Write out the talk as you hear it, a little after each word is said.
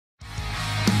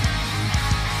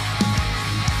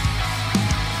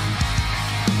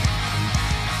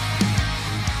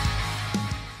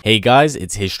Hey guys,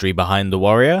 it's History Behind the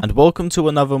Warrior, and welcome to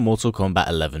another Mortal Kombat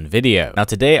 11 video. Now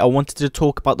today I wanted to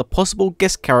talk about the possible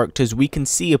guest characters we can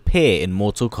see appear in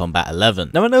Mortal Kombat 11.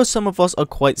 Now I know some of us are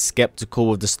quite skeptical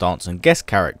with the stance on guest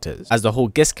characters, as the whole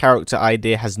guest character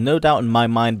idea has no doubt in my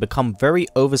mind become very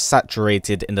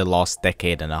oversaturated in the last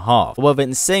decade and a half. However,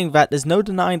 in saying that, there's no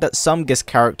denying that some guest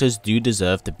characters do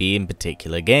deserve to be in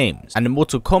particular games, and the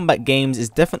Mortal Kombat games is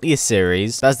definitely a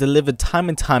series that has delivered time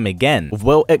and time again with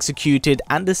well executed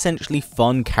and essentially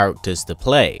fun characters to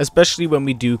play, especially when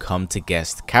we do come to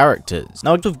guest characters.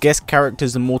 Now with guest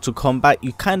characters in Mortal Kombat,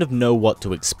 you kind of know what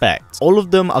to expect. All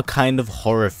of them are kind of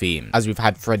horror themed, as we've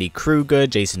had Freddy Krueger,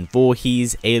 Jason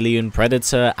Voorhees, Alien,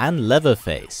 Predator, and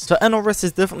Leatherface. So NRS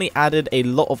has definitely added a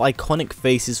lot of iconic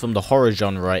faces from the horror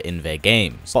genre in their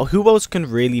games. But who else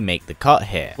can really make the cut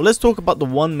here? Well, let's talk about the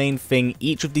one main thing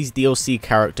each of these DLC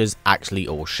characters actually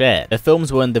all shared. Their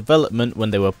films were in development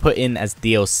when they were put in as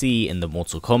DLC in the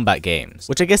Mortal Kombat games,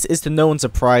 which I guess is to no one's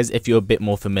surprise if you're a bit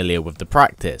more familiar with the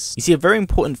practice. You see, a very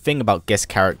important thing about guest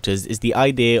characters is the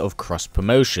idea of cross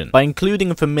promotion. By including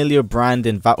a familiar brand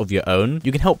in that of your own,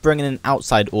 you can help bring in an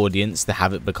outside audience to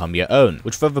have it become your own,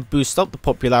 which further boosts up the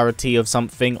popularity of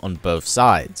something on both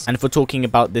sides. And if we're talking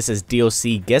about this as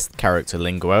DLC guest character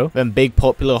lingo, then big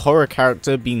popular horror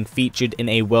character being featured in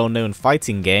a well-known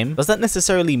fighting game, does that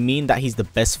necessarily mean that he's the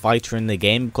best fighter in the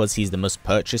game because he's the most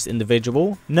purchased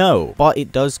individual? No, but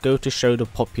it does go to show the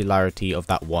popularity of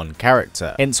that one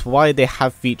character, hence why they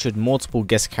have featured multiple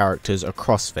guest characters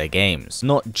across their games,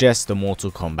 not just the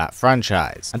Mortal Kombat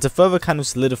franchise. And to further kind of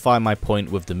solidify my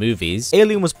point with the movies,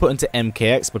 Alien was put into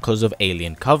MKX because of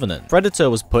Alien Covenant. Predator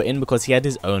was put in because he had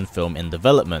his own film in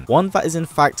development, one that is in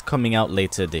fact coming out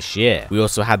later this year. We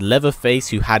also had Leatherface,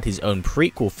 who had his own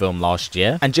prequel film last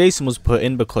year, and Jason was put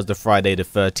in because the Friday the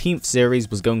 13th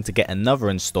series was going to get another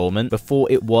installment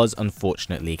before it was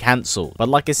unfortunately cancelled. But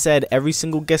like I said, every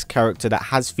single guest character that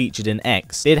has featured in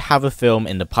X did have a film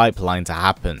in the pipeline to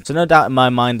happen. So no doubt in my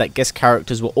mind that guest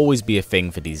characters will always be a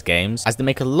thing for these games, as they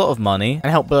make a lot of money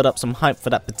and help build up some hype for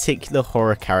that particular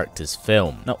horror character's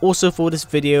film. Now also for this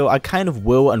video, I kind of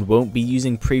will and won't be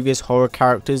using previous horror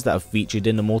characters that have featured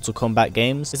in the Mortal Kombat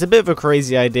games. It's a bit of a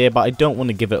crazy idea, but I don't want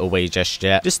to give it away just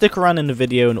yet. Just stick around in the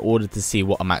video in order to see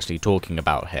what I'm actually talking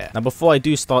about here. Now before I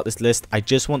do start this list, I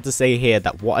just want to say here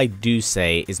that what I do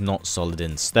say is not solid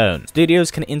in stone.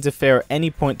 Studios can interfere at any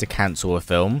point to cancel a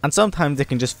film, and sometimes they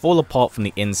can just fall apart from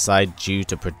the inside due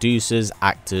to producers,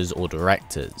 actors, or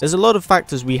directors. There's a lot of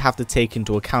factors we have to take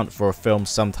into account for a film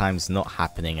sometimes not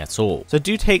happening at all. So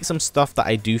do take some stuff that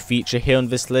I do feature here on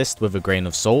this list with a grain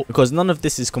of salt, because none of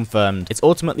this is confirmed. It's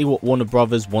ultimately what Warner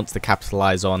Brothers wants to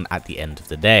capitalize on at the end of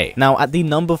the day. Now at the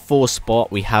number 4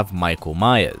 spot, we have Michael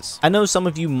Myers. I know some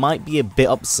of you might be a bit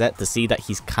upset to see that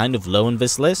he's kind of low on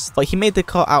this list, but he made the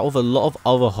cut out of a lot of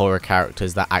other horror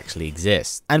characters that actually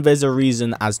exist, and there's a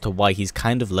reason as to why he's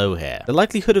kind of low here. The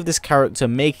likelihood of this character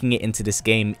making it into this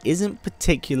game isn't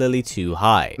particularly too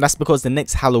high, and that's because the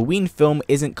next Halloween film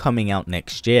isn't coming out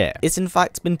next year. It's in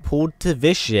fact been pulled to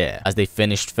this year, as they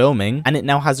finished filming, and it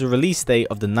now has a release date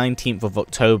of the 19th of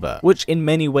October, which in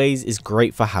many ways is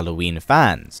great for Halloween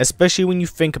fans, especially when you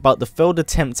think about the failed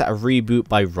attempt at a reboot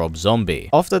by Rob Zombie.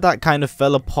 After that kind of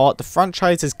fell apart, the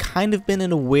franchise has kind of been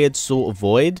in a weird sort of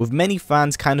void, with many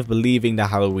fans kind of believing the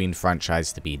Halloween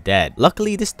franchise to be dead.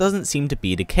 Luckily, this doesn't seem to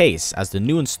be the case, as the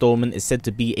new installment is said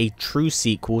to be a true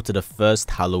sequel to the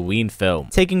first Halloween film,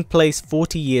 taking place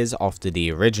 40 years after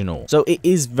the original. So it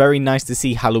is very nice to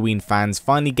see Halloween fans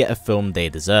finally get a film they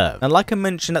deserve. And like I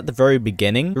mentioned at the very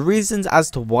beginning, the reasons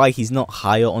as to why he's not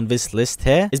higher on this list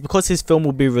here is because his film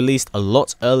will be released a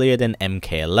lot earlier than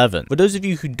MK11. For those of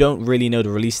you who don't really know the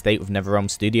release date with NetherRealm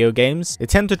Studio games, they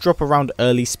tend to drop around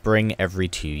early spring every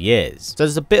 2 years. So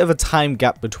there's a bit of a time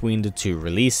gap between the two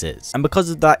releases, and because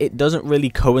of that, it doesn't really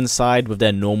coincide with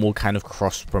their normal kind of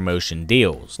cross promotion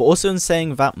deals. But also in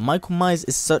saying that, Michael Myers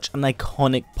is such an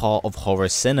iconic part of horror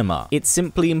cinema, it's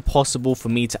simply impossible for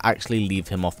me to actually leave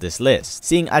him off this list,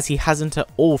 seeing as he hasn't at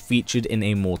all featured in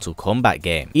a Mortal Kombat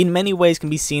game. He in many ways can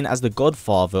be seen as the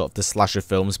godfather of the slasher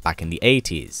films back in the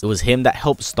 80s. It was him that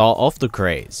helped start off the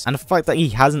craze, and the fact that he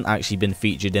hasn't actually been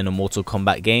featured in a Mortal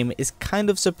Kombat game is kind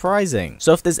of surprising.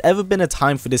 So if there's ever been a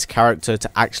time for this character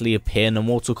to actually appear in a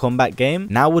Mortal Kombat game,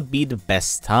 now would be the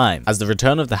best time, as the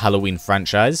return of the Halloween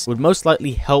franchise would most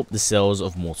likely help the sales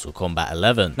of Mortal Kombat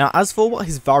 11. Now as for what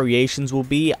his variations will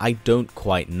be, I don't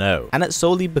quite know, and that's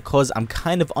solely because I'm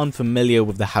kind of unfamiliar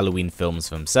with the Halloween films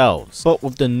themselves. But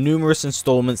with the numerous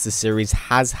installments the series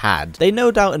has had, they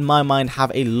no doubt in my mind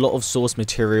have a lot of source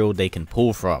material they can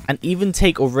pull from, and even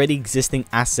take already existing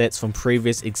assets from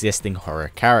previous existing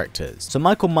horror characters. So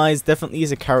Michael Myers definitely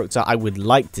is a character character I would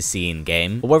like to see in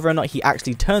game, but whether or not he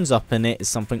actually turns up in it is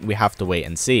something we have to wait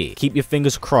and see. Keep your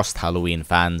fingers crossed, Halloween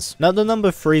fans. Now, the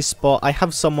number 3 spot, I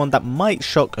have someone that might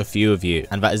shock a few of you,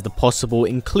 and that is the possible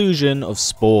inclusion of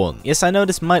Spawn. Yes, I know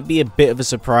this might be a bit of a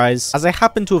surprise, as I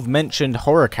happen to have mentioned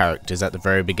horror characters at the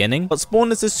very beginning, but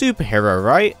Spawn is a superhero,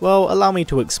 right? Well, allow me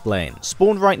to explain.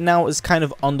 Spawn right now is kind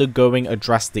of undergoing a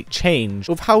drastic change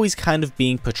with how he's kind of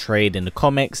being portrayed in the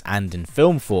comics and in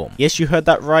film form. Yes, you heard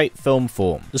that right, film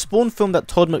form. The Spawn film that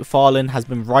Todd McFarlane has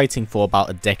been writing for about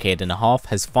a decade and a half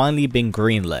has finally been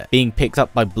greenlit. Being picked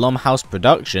up by Blumhouse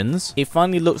Productions, it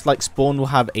finally looks like Spawn will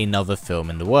have another film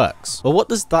in the works. But what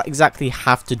does that exactly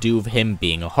have to do with him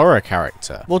being a horror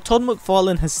character? Well, Todd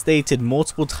McFarlane has stated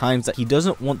multiple times that he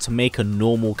doesn't want to make a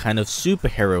normal kind of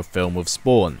superhero film with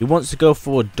Spawn. He wants to go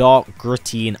for a dark,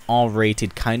 gritty and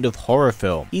R-rated kind of horror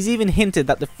film. He's even hinted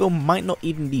that the film might not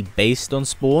even be based on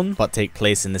Spawn, but take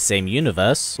place in the same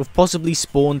universe, with possibly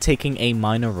Spawn taking a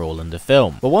minor role in the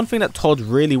film. But one thing that Todd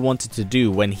really wanted to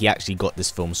do when he actually got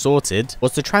this film sorted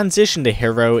was to transition the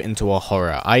hero into a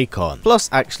horror icon. Plus,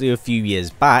 actually a few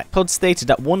years back, Todd stated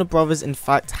that Warner Brothers in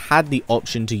fact had the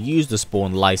option to use the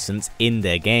Spawn license in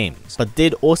their games, but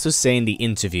did also say in the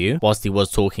interview, whilst he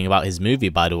was talking about his movie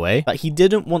by the way, that he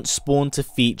didn't want Spawn to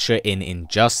feature in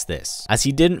Injustice, as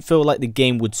he didn't feel like the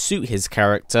game would suit his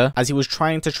character, as he was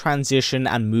trying to transition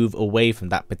and move away from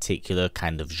that particular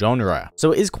kind of genre.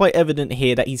 So it is quite evident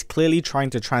here that he's clearly trying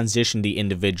to transition the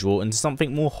individual into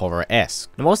something more horror-esque.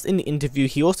 And whilst in the interview,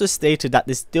 he also stated that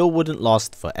this deal wouldn't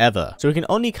last forever, so we can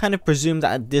only kind of presume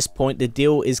that at this point the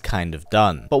deal is kind of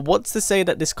done. But what's to say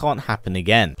that this can't happen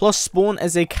again? Plus, Spawn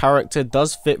as a character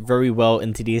does fit very well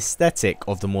into the aesthetic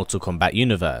of the Mortal Kombat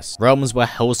universe. Realms where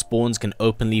hellspawns can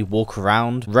openly walk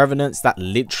around, revenants that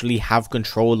literally have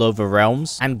control over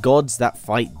realms, and gods that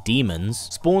fight demons,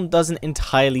 Spawn doesn't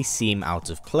entirely seem out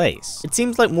of place. It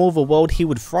seems like more of a world he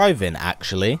would thrive in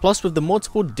actually. Plus, with the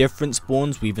multiple different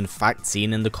Spawns we've in fact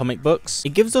seen in the comic books,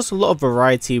 it gives us a lot of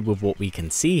variety with what we can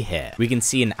see here. We can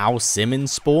see an Al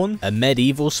Simmons Spawn, a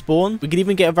medieval Spawn, we could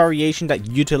even get a variation that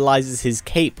utilizes his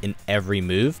cape in every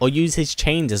move, or use his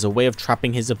chains as a way of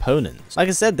trapping his opponents. Like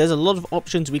I said, there's a lot of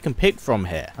options we can pick from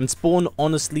here, and Spawn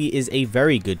honestly is a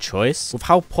very good choice with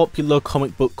how popular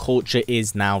comic book culture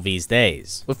is now these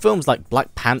days. With films like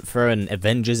Black Panther and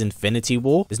Avengers Infinity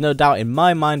War, there's no doubt in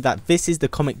my mind that this is the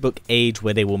comic book age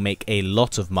where they will make a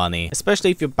lot of money,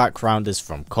 especially if your background is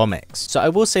from comics. So I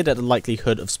will say that the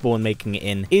likelihood of Spawn making it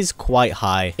in is quite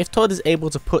high if Todd is able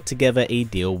to put together a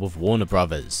deal with Warner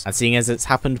Brothers. And seeing as it's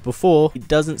happened before, it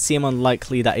doesn't seem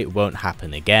unlikely that it won't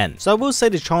happen again. So I will say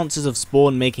the chances of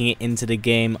Spawn making it into the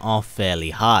game are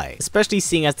fairly high, especially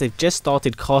seeing as they've just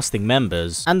started casting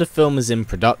members and the film is in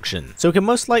production. So we can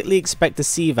most likely expect to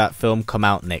see that film come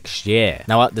out next year.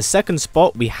 Now at the second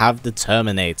spot, we have the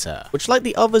Terminator, which like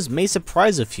the others may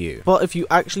surprise a few, but if you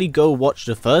actually go watch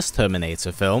the first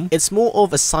Terminator film, it's more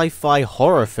of a sci-fi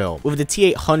horror film, with the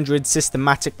T-800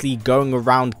 systematically going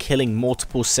around killing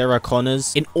multiple Sarah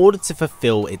Connors in order to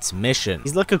fulfill its mission.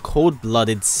 He's like a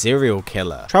cold-blooded serial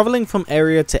killer, traveling from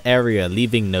area to area,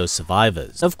 leaving no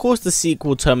survivors. Of course, the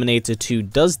sequel Terminator 2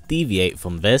 does deviate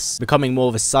from this, becoming more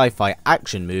of a sci-fi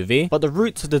action movie, but the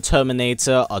roots of the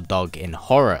Terminator are dug in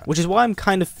horror, which is why I'm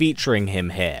kind of featuring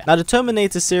him here. Now, the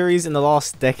Terminator series in the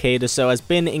last decade or so has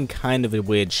been in kind of a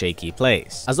weird shaky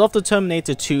place, as after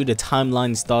Terminator 2 the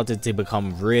timeline started to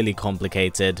become really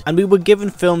complicated, and we were given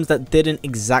films that didn't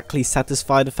exactly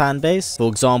satisfy the fan base. For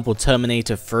example,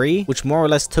 Terminator 3, which more or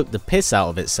less took the piss out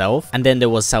of itself, and then there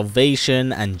was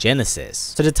Salvation and Genesis.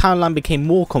 So the timeline became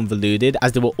more convoluted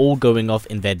as they were all going off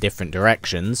in their different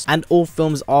directions, and all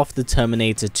films after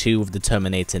Terminator 2 with the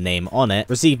Terminator name on it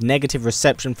received negative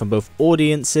reception from both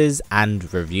audiences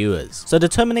and reviewers. So the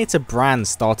Terminator brand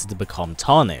started to become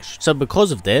tarnished. So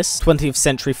because of this, 20th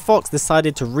Century Fox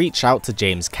decided to reach out to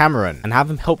James Cameron and have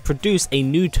him help produce a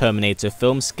new Terminator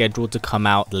film scheduled to come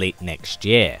out late next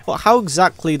year. But how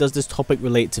exactly does this topic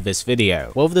relate to this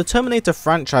video? Well, with the Terminator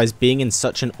franchise being in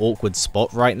such an awkward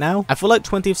spot right now, I feel like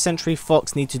 20th Century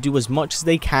Fox need to do as much as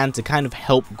they can to kind of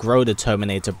help grow the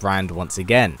Terminator brand once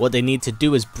again. What they need to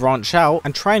do is branch out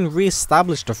and try and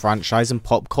re-establish the franchise in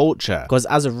pop culture, because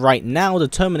as of right now, the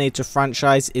Terminator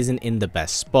franchise isn't in the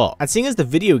best spot. And seeing as the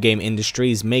video game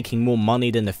industry is making more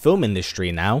money than the film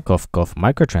industry now, cough cough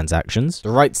microtransactions, the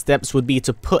right steps would be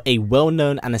to put a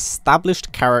well-known and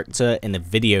established character in a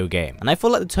video game. And I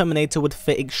feel like the Terminator would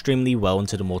fit extremely well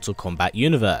into the Mortal Kombat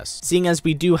universe, seeing as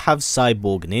we do have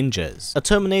cyborg ninjas. A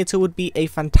Terminator would be a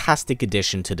fantastic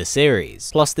addition to the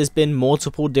series. Plus, there's been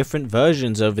multiple different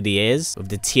versions over the years, with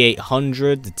the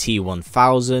T-800, the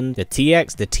T-1000, the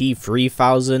TX, the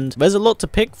T-3000. There's a lot to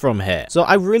pick pick from here. So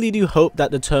I really do hope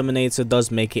that the Terminator does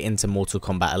make it into Mortal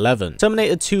Kombat 11.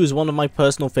 Terminator 2 is one of my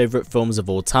personal favorite films of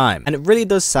all time, and it really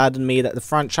does sadden me that the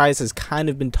franchise has kind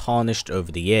of been tarnished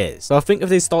over the years. So I think if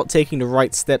they start taking the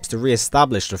right steps to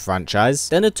re-establish the franchise,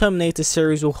 then the Terminator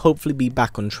series will hopefully be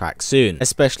back on track soon,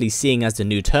 especially seeing as the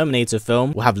new Terminator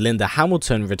film will have Linda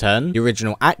Hamilton return, the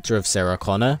original actor of Sarah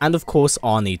Connor, and of course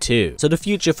Arnie too. So the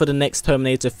future for the next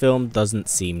Terminator film doesn't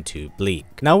seem too bleak.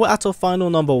 Now we're at our final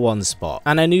number 1 spot,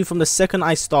 and I knew from the second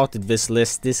I started this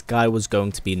list this guy was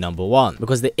going to be number 1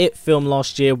 because the It film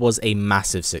last year was a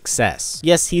massive success.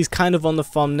 Yes, he's kind of on the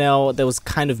thumbnail, there was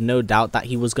kind of no doubt that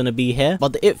he was going to be here,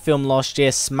 but the It film last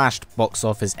year smashed box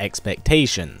office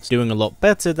expectations, doing a lot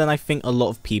better than I think a lot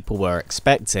of people were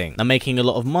expecting. Now making a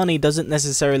lot of money doesn't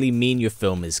necessarily mean your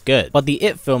film is good, but the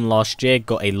It film last year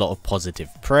got a lot of positive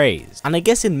praise, and I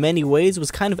guess in many ways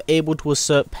was kind of able to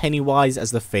assert Pennywise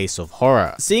as the face of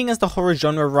horror, seeing as the horror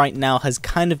genre right now has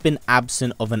kind of been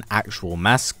absent of an actual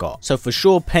mascot. So for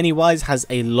sure Pennywise has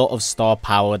a lot of star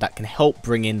power that can help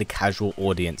bring in the casual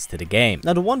audience to the game.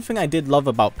 Now the one thing I did love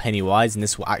about Pennywise, and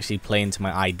this will actually play into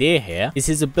my idea here, is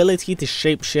his ability to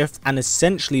shapeshift and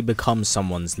essentially become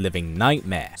someone's living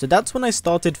nightmare. So that's when I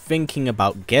started thinking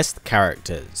about guest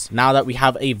characters. Now that we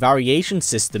have a variation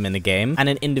system in the game and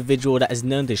an individual that is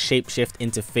known to shapeshift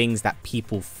into things that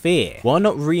people fear, why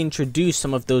not reintroduce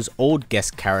some of those old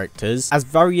guest characters as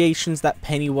variations that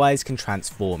Pennywise can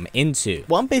transform into?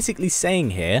 What I'm basically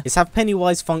saying here is have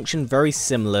Pennywise function very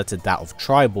similar to that of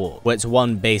Tribal, where it's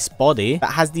one base body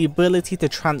that has the ability to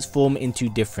transform into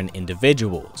different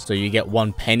individuals. So you get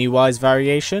one Pennywise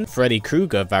variation, Freddy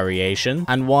Krueger variation,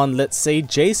 and one, let's say,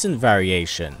 Jason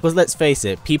variation. Because let's face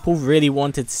it, people really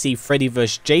wanted to see Freddy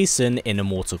vs Jason in a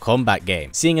Mortal Kombat game,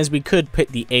 seeing as we could pit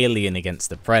the alien against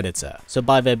the Predator. So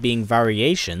by there being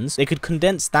variations, they could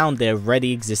condense down their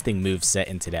already existing moveset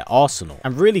into their arsenal,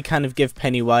 and really kind of give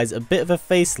Pennywise a bit of a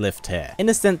facelift here, in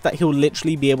the sense that he'll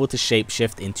literally be able to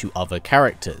shapeshift into other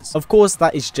characters. Of course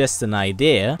that is just an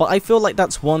idea, but I feel like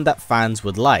that's one that fans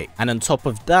would like, and on top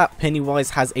of that,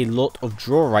 Pennywise has a lot of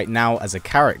draw right now as a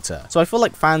character, so I feel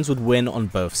like fans would win on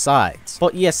both sides.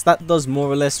 But yes, that does more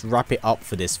or less wrap it up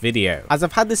for this video, as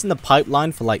I've had this in the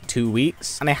pipeline for like 2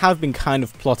 weeks, and I have been kind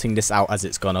of plotting this out as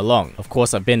it's gone along. Of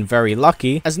course I've been very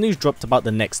lucky, as news dropped about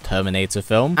the next Terminator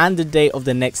film and the date of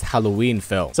the next Halloween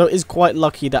film, so it is quite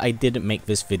lucky that I didn't make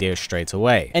this video straight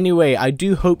away. Anyway, I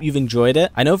do hope you've enjoyed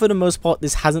it. I know for the most part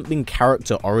this hasn't been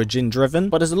character origin driven,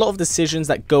 but there's a lot of decisions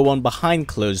that go on behind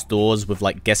closed doors with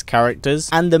like guest characters,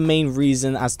 and the main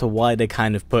reason as to why they're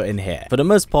kind of put in here. For the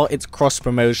most part it's cross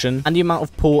promotion and the amount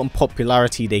of pull and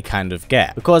popularity they kind of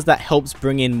get, because that helps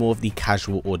bring in more of the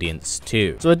casual audience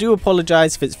too. So I do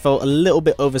apologize if it's felt a little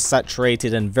bit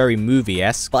oversaturated and very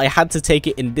movie-esque, but I had to take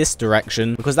it in this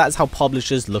direction because that's how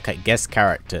publishers look at guest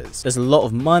characters. There's a lot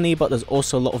of money, but there's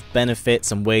also a lot of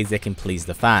benefits and ways they can please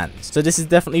the fans. So this is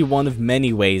definitely one of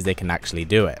many ways they can actually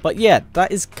do it. But yeah,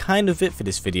 that is kind of it for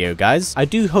this video, guys. I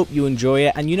do hope you enjoy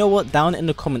it, and you know what, down in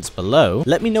the comments below,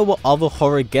 let me know what other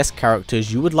horror guest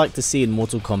characters you would like to see in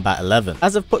Mortal Kombat 11,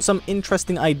 as I've put some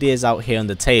interesting ideas out here on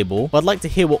the table, but I'd like to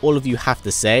hear what all of you have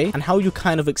to say and how you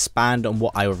kind of expand on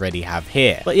what I already have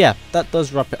here. But yeah, that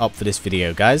does wrap it up for this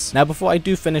video, guys. Now before I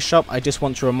do finish up, I just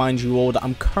want to remind you all that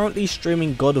I'm currently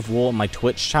streaming God of War on my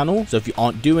Twitch channel, so if you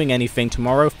aren't doing anything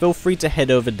tomorrow, feel free to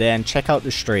head over there and check out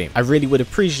the stream. I really would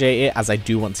appreciate it, as I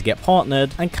do want to get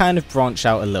partnered and kind of branch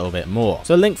out a little bit more.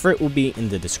 So a link for it will be in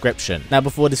the description. Now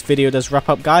before this video does wrap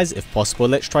up, guys, if possible,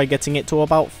 let's try getting it to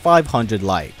about 500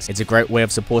 likes. It's a great way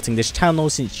of supporting this channel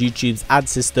since YouTube's ad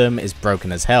system is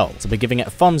broken as hell. So by giving it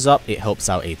a thumbs up, it helps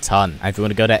out a ton. And if you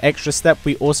want to go that extra step,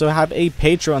 we also have a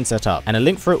Patreon set up, and a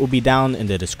link for it will be down in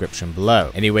the description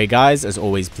below. Anyway, guys, as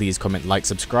always, please comment, like,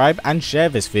 subscribe, and share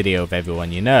this video with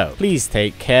everyone you know. Please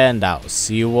take care, and I'll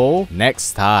see you all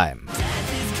next time.